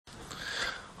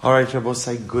All right,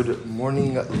 Rabbosai, good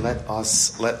morning. Let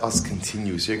us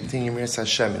continue. So you're continuing Miras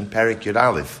Hashem in Parak Yud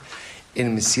Aleph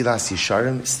in Mesilas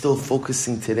Yesharim, still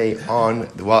focusing today on,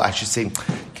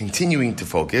 continuing to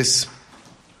focus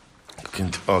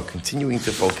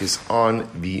on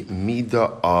the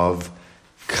Midah of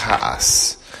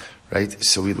Ka'as. Right?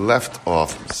 So we left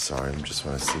off, I just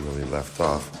want to see where we left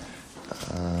off.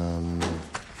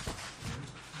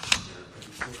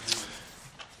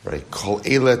 Right, Kol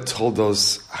Eila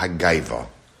Toldos Hagaiva.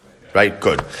 Right,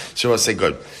 good. So I'll say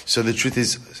good. So the truth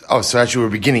is, actually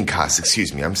we're beginning Kas,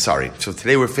 excuse me, I'm sorry. So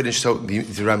today we're finished, so the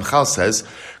Ramchal says,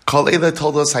 Kol Eila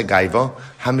Toldos Hagaiva,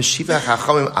 HaMeshiva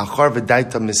Chachamim Achar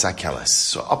V'daita Misakeles.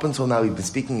 So up until now we've been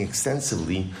speaking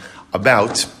extensively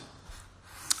about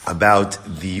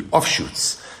the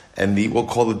offshoots, and we'll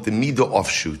call it the Midah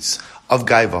offshoots of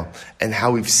Gaiva, and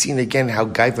how we've seen again how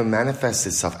Gaiva manifests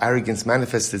itself, arrogance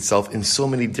manifests itself in so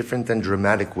many different and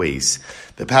dramatic ways.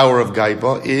 The power of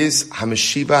Gaiva is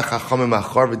HaMeshiva Chachamim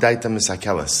Achar V'daita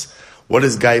Misakeles. What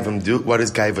does Gaiva do? What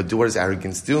does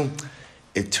arrogance do?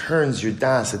 It turns your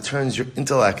das, it turns your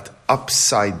intellect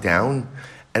upside down,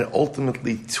 and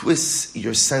ultimately twists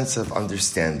your sense of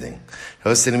understanding.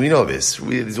 Listen, we know this.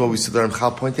 This is what the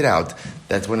Ramchal pointed out,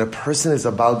 that when a person is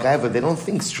a Baal Gaiva, they don't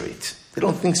think straight. They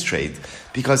don't think straight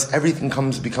because everything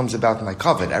becomes about my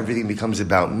covet. Everything becomes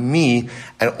about me,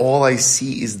 and all I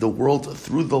see is the world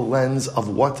through the lens of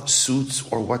what suits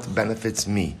or what benefits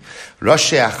me.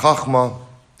 Mesir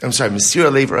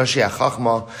Alev Rashi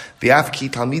HaChachma V'Afki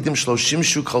Talmidim Shlo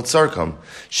Shimshu Kol Tzarkam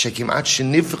Shekimat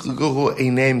Shenifchuhu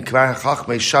Eineim Kvar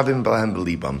HaChachma Shavim B'Lahem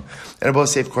B'Libam. And I will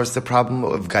say, of course, the problem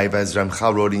of Gaiva, as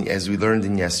Ramchal wrote in, as we learned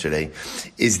in yesterday,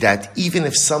 is that even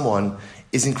if someone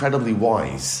is incredibly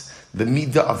wise, the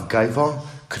Midah of Gaiva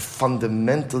could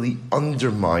fundamentally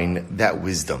undermine that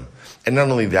wisdom. And not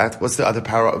only that, what's the other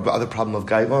problem of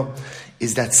Gaiva?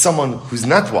 Is that someone who's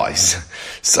not wise,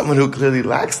 someone who clearly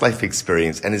lacks life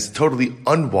experience and is totally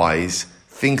unwise,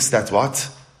 thinks that what?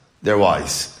 They're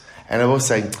wise. And I will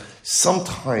say,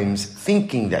 sometimes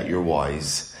thinking that you're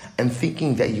wise and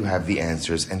thinking that you have the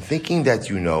answers and thinking that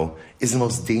you know is the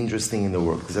most dangerous thing in the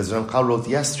world. Because as Ramchal wrote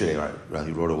yesterday,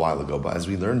 he wrote a while ago, but as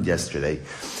we learned yesterday,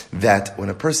 that when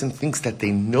a person thinks that they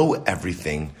know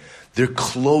everything, they're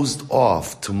closed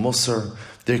off to Musar,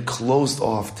 they're closed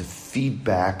off to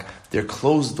feedback, they're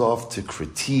closed off to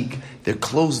critique, they're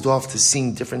closed off to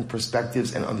seeing different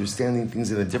perspectives and understanding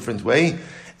things in a different way,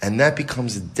 and that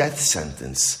becomes a death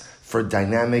sentence for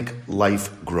dynamic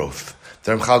life growth.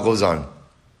 The Ramchal goes on.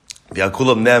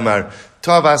 V'yakulam ne'emar,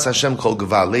 Tovas Hashem kol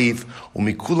geva leiv,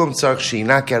 umikulam tzarch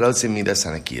sheina kerotzim midas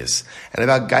hanakiyas. And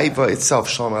about Gaiva itself,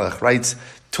 Shalom Aleich writes,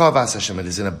 Tovas Hashem, it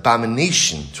is an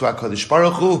abomination to HaKadosh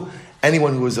Baruch Hu,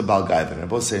 anyone who is a Baal Gaiva. And I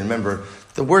both say, remember,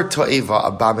 the word to'eva,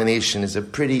 abomination, is a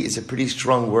pretty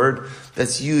strong word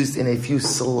that's used in a few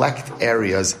select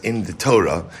areas in the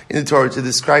Torah to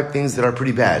describe things that are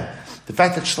pretty bad. The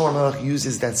fact that Shlomo Melech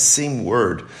uses that same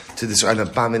word to describe an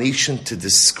abomination, to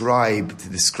describe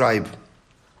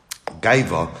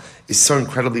Gaiva, is so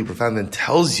incredibly profound and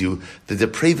tells you the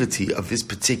depravity of this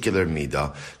particular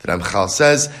midah that Ramchal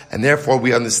says, and therefore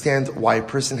we understand why a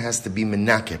person has to be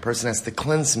menake, a person has to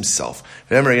cleanse himself.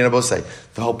 Remember, the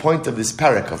whole point of this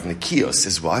parak of Nikios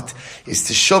is what? Is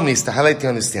to show me, is to highlight the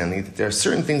understanding that there are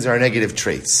certain things that are negative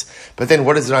traits. But then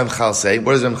what does Ramchal say?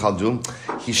 What does Ramchal do?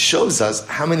 He shows us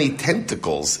how many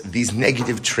tentacles these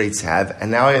negative traits have,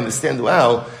 and now I understand,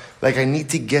 I need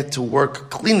to get to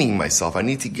work cleaning myself. I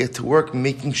need to get to work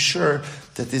making sure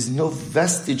that there's no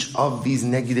vestige of these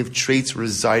negative traits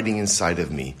residing inside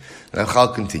of me. And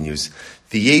Ramchal continues,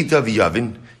 V'yeda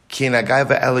v'yavin, ki en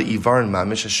hagaiva ela ivarin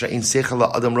mamish, asher ein seichel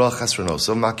la'adam roach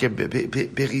chasronoso, makir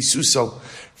berisuso.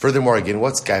 Furthermore, again,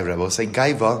 what's Gaiva? Rabbi? Say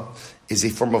Gaiva is a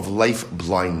form of life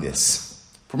blindness.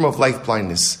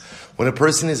 When a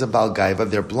person is a Baal Gaiva,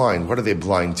 they're blind. What are they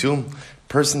blind to?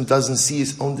 Person doesn't see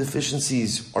his own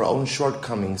deficiencies or own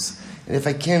shortcomings. And if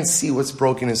I can't see what's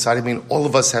broken inside of me, and all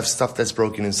of us have stuff that's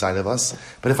broken inside of us,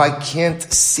 but if I can't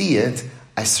see it,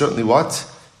 I certainly what?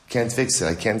 Can't fix it.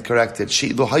 I can't correct it. Because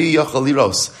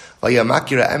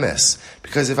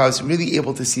if I was really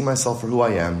able to see myself for who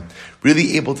I am,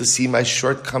 really able to see my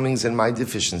shortcomings and my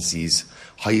deficiencies,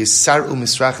 here says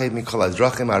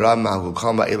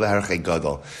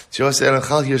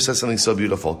something so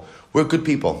beautiful. We're good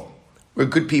people. We're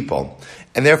good people.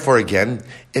 And therefore, again,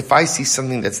 if I see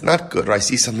something that's not good or I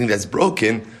see something that's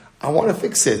broken, I want to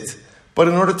fix it. But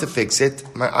in order to fix it,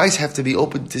 my eyes have to be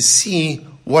open to see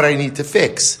what I need to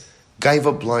fix.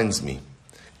 Gaiva blinds me.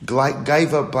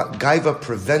 Gaiva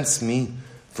prevents me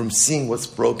from seeing what's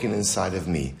broken inside of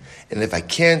me. And if I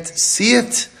can't see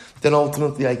it, then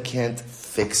ultimately I can't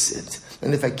fix it.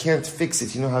 And if I can't fix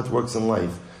it, you know how it works in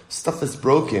life. Stuff that's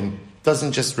broken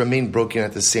doesn't just remain broken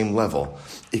at the same level.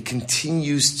 It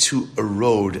continues to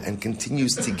erode and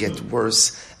continues to get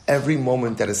worse every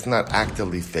moment that it's not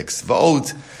actively fixed. So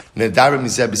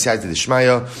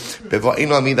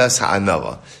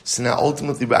now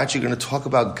ultimately we're actually going to talk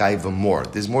about Gaiva more.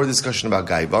 There's more discussion about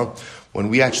Gaiva when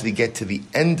we actually get to the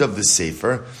end of the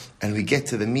Sefer and we get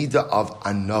to the Midah of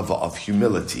Anava, of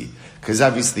humility. Because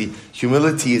obviously,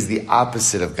 humility is the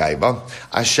opposite of Gaiva.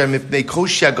 Asher mipnei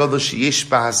koshi hagadol sheyesh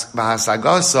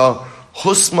b'hasagasa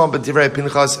husma b'divrei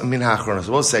Pinchas min ha'achronos.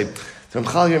 We'll say,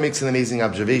 Ramchal here makes an amazing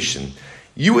observation.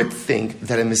 You would think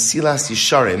that in Mesilas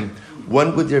Yesharim,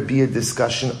 when would there be a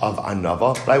discussion of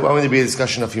Anava? Right? When would there be a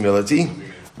discussion of humility?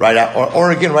 Right?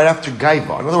 Or again, right after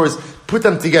Gaiva. In other words, put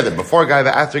them together. Before Gaiva,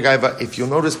 after Gaiva. If you'll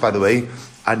notice, by the way,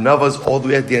 Anava is all the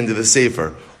way at the end of the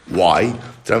Sefer. Why?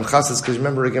 Because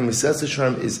remember again, Mesilas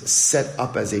Yesharim is set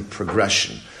up as a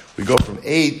progression. We go from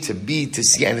A to B to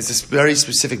C, and it's a very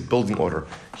specific building order.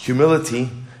 Humility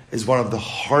is one of the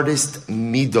hardest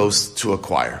midos to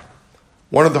acquire.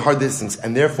 One of the hardest things.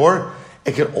 And therefore,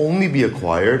 it can only be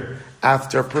acquired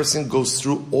after a person goes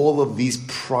through all of these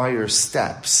prior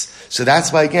steps. So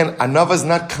that's why, again, Anava is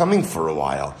not coming for a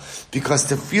while. Because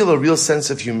to feel a real sense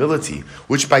of humility,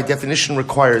 which by definition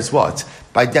requires what?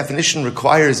 By definition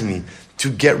requires me to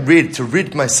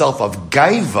rid myself of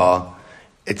Gaiva,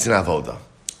 it's an avoda.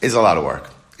 It's a lot of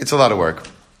work. It's a lot of work.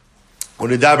 Now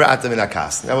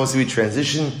we'll see we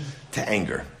transition to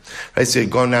anger. Right, so you're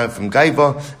going now from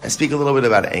Gaiva and speak a little bit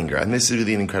about anger. And this is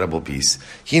really an incredible piece.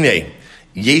 Hine,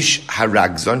 yesh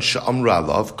haragzon she'amru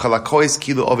alav kalakois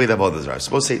kilu oved avodah zarah.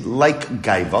 Supposed to say, like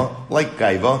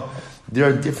Gaiva, there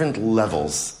are different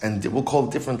levels, and we'll call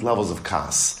it different levels of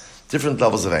kas, different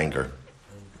levels of anger.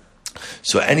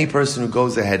 So any person who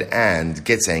goes ahead and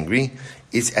gets angry,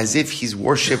 it's as if he's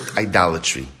worshipped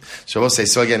idolatry. So we'll say,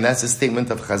 so again, that's a statement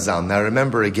of Chazal. Now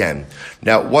remember again,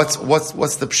 now what's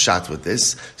the pshat with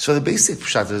this? So the basic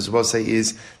pshat, as we'll say,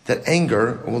 is that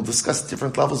anger, and we'll discuss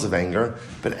different levels of anger,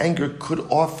 but anger could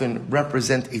often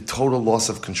represent a total loss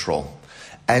of control.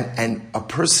 And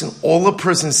all a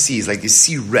person sees, like you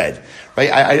see red, right?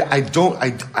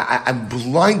 I'm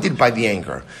blinded by the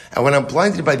anger. And when I'm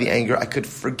blinded by the anger, I could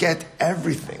forget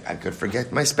everything. I could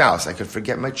forget my spouse. I could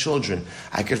forget my children.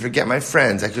 I could forget my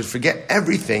friends. I could forget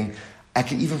everything. I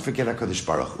could even forget HaKadosh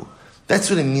Baruch Hu. That's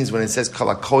what it means when it says,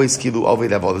 Kalakois kilu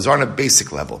oved avodah zarah on a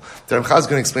basic level. The Ramchal is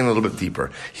going to explain a little bit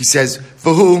deeper. He says,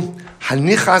 V'hu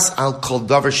hanichas al kol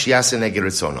davar shiasa neged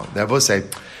ritzono. Now, we'll say,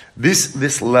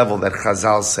 This level that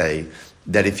Chazal say,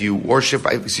 that if you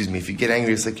get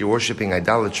angry, it's like you're worshipping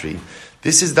idolatry,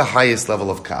 this is the highest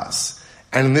level of kas.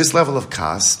 And in this level of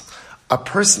kas, a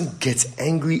person gets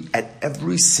angry at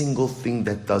every single thing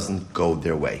that doesn't go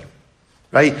their way.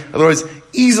 Right? In other words,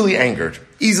 easily angered.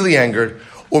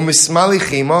 Or mismali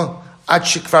chema, at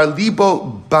shikvar libo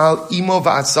bal imo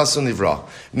va'atsaso nivra.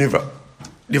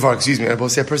 And I will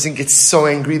say a person gets so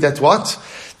angry that what?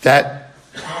 That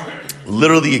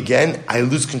literally, again, I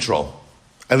lose control.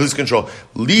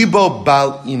 Libo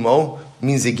bal imo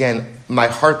means, again, my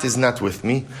heart is not with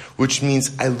me, which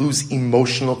means I lose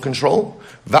emotional control.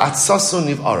 Va'atsaso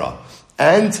nivara.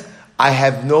 And I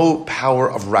have no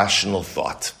power of rational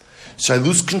thought. So I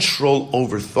lose control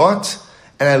over thought,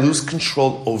 and I lose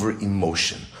control over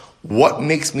emotion. What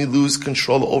makes me lose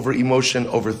control over emotion,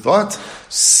 over thought?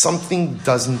 Something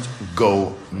doesn't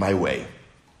go my way.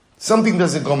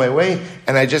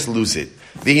 And I just lose it.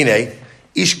 V'hinei,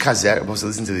 ish kazeh, I'm supposed to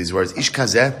listen to these words, ish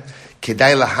kazeh,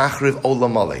 kedai lahachriv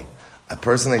olam malei. A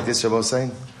person like this, Rabbi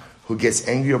saying, who gets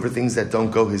angry over things that don't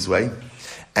go his way,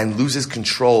 and loses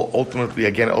control, ultimately,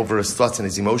 again, over his thoughts and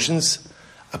his emotions,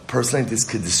 a person like this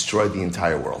could destroy the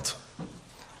entire world.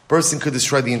 If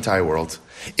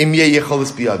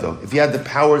he had the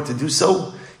power to do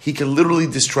so, he could literally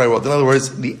destroy a world. In other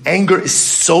words, the anger is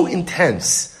so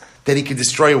intense that he could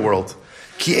destroy a world.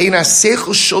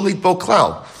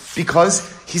 Because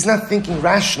he's not thinking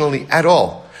rationally at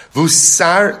all.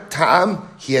 Vusar ta'am,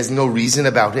 he has no reason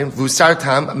about him. Vusar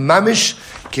ta'am, mamish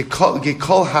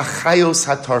gekol hachayos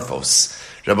hatarfos.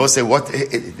 Rabbi say,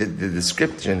 the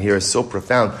description here is so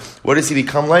profound. What does he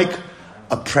become like?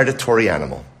 A predatory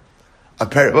animal.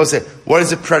 Rabbi say, what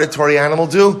does a predatory animal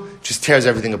do? Just tears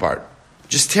everything apart.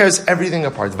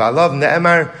 V'alav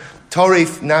ne'emar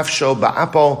torif nafsho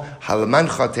ba'apo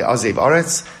halamancha te'azev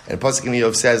aretz. And Pasuk in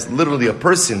Yov says, literally a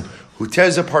person who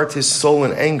tears apart his soul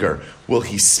in anger, will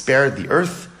he spare the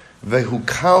earth?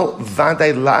 Vehukal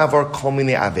vaday la'avar kol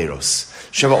minei averos.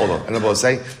 Sheva olam. And Rabbi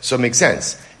say, so it makes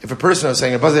sense. If a person is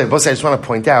saying, I just want to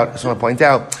point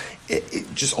out,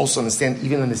 just also understand,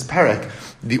 even in this parak,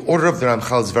 the order of the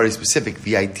Ramchal is very specific.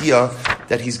 The idea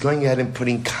that he's going ahead and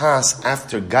putting kas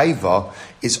after gaiva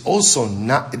is also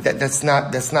not, that's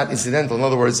not incidental. In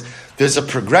other words, there's a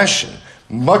progression.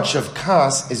 Much of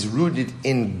kas is rooted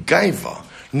in gaiva.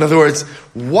 In other words,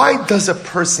 why does a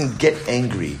person get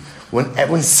angry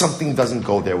when something doesn't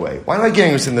go their way? Why am I getting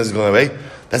angry when something doesn't go their way?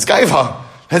 That's gaiva.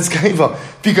 That's gaiva.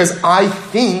 Because I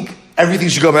think everything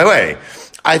should go my way.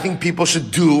 I think people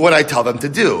should do what I tell them to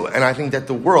do. And I think that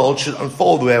the world should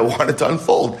unfold the way I want it to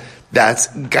unfold. That's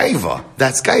gaiva.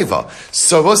 That's gaiva.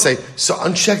 So we'll say, so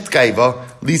unchecked gaiva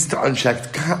leads to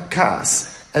unchecked kas.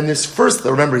 And this first,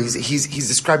 remember, he's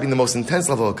describing the most intense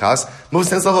level of kas. Most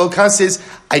intense level of kas is,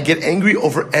 I get angry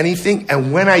over anything,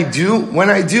 and when I do,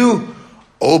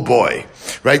 oh boy.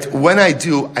 Right? When I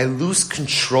do, I lose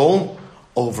control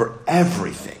over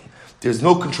everything. There's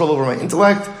no control over my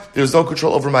intellect. There's no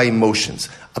control over my emotions.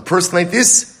 A person like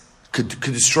this could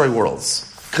destroy worlds.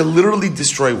 Could literally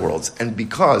destroy worlds. And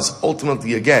because,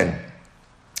 ultimately, again,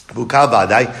 and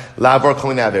I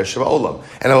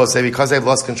will say, because I've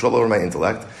lost control over my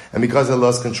intellect, and because I've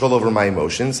lost control over my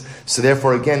emotions, so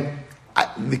therefore, again,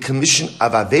 the commission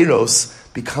of Averos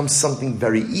becomes something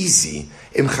very easy.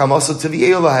 Because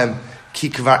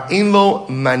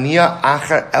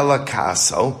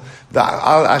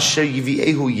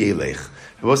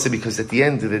at the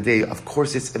end of the day, of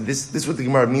course, this is what the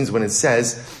Gemara means when it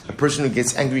says a person who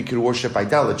gets angry could worship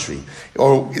idolatry,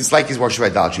 or it's like he's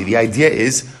worshiping idolatry. The idea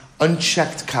is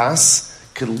unchecked kas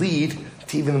could lead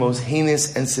to even the most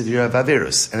heinous and severe of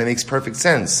averus, and it makes perfect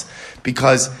sense.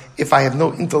 Because if I have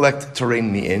no intellect to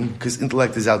rein me in, because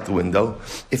intellect is out the window,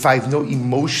 if I have no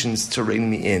emotions to rein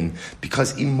me in,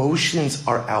 because emotions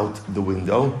are out the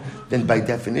window, then by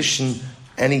definition,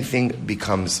 anything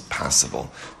becomes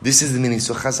possible. This is the meaning.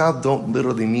 So Chazal don't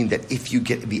literally mean that if you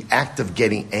get the act of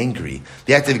getting angry,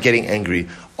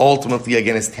 ultimately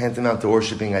again is tantamount to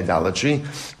worshiping idolatry.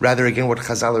 Rather, again, what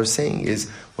Chazal are saying is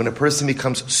when a person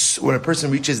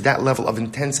reaches that level of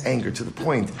intense anger to the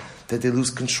point that they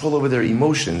lose control over their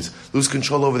emotions, lose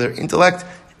control over their intellect,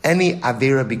 any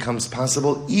avera becomes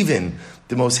possible, even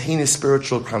the most heinous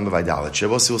spiritual crime of idolatry.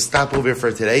 We'll stop over here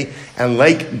for today. And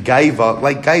like Gaiva,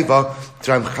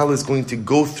 Ramchal is going to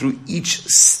go through each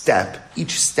step,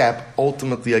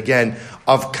 ultimately again,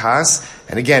 of Kas.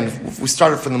 And again, we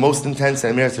started from the most intense,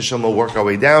 and Amir Hashem will work our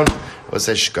way down. We'll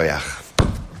say Shkoyach.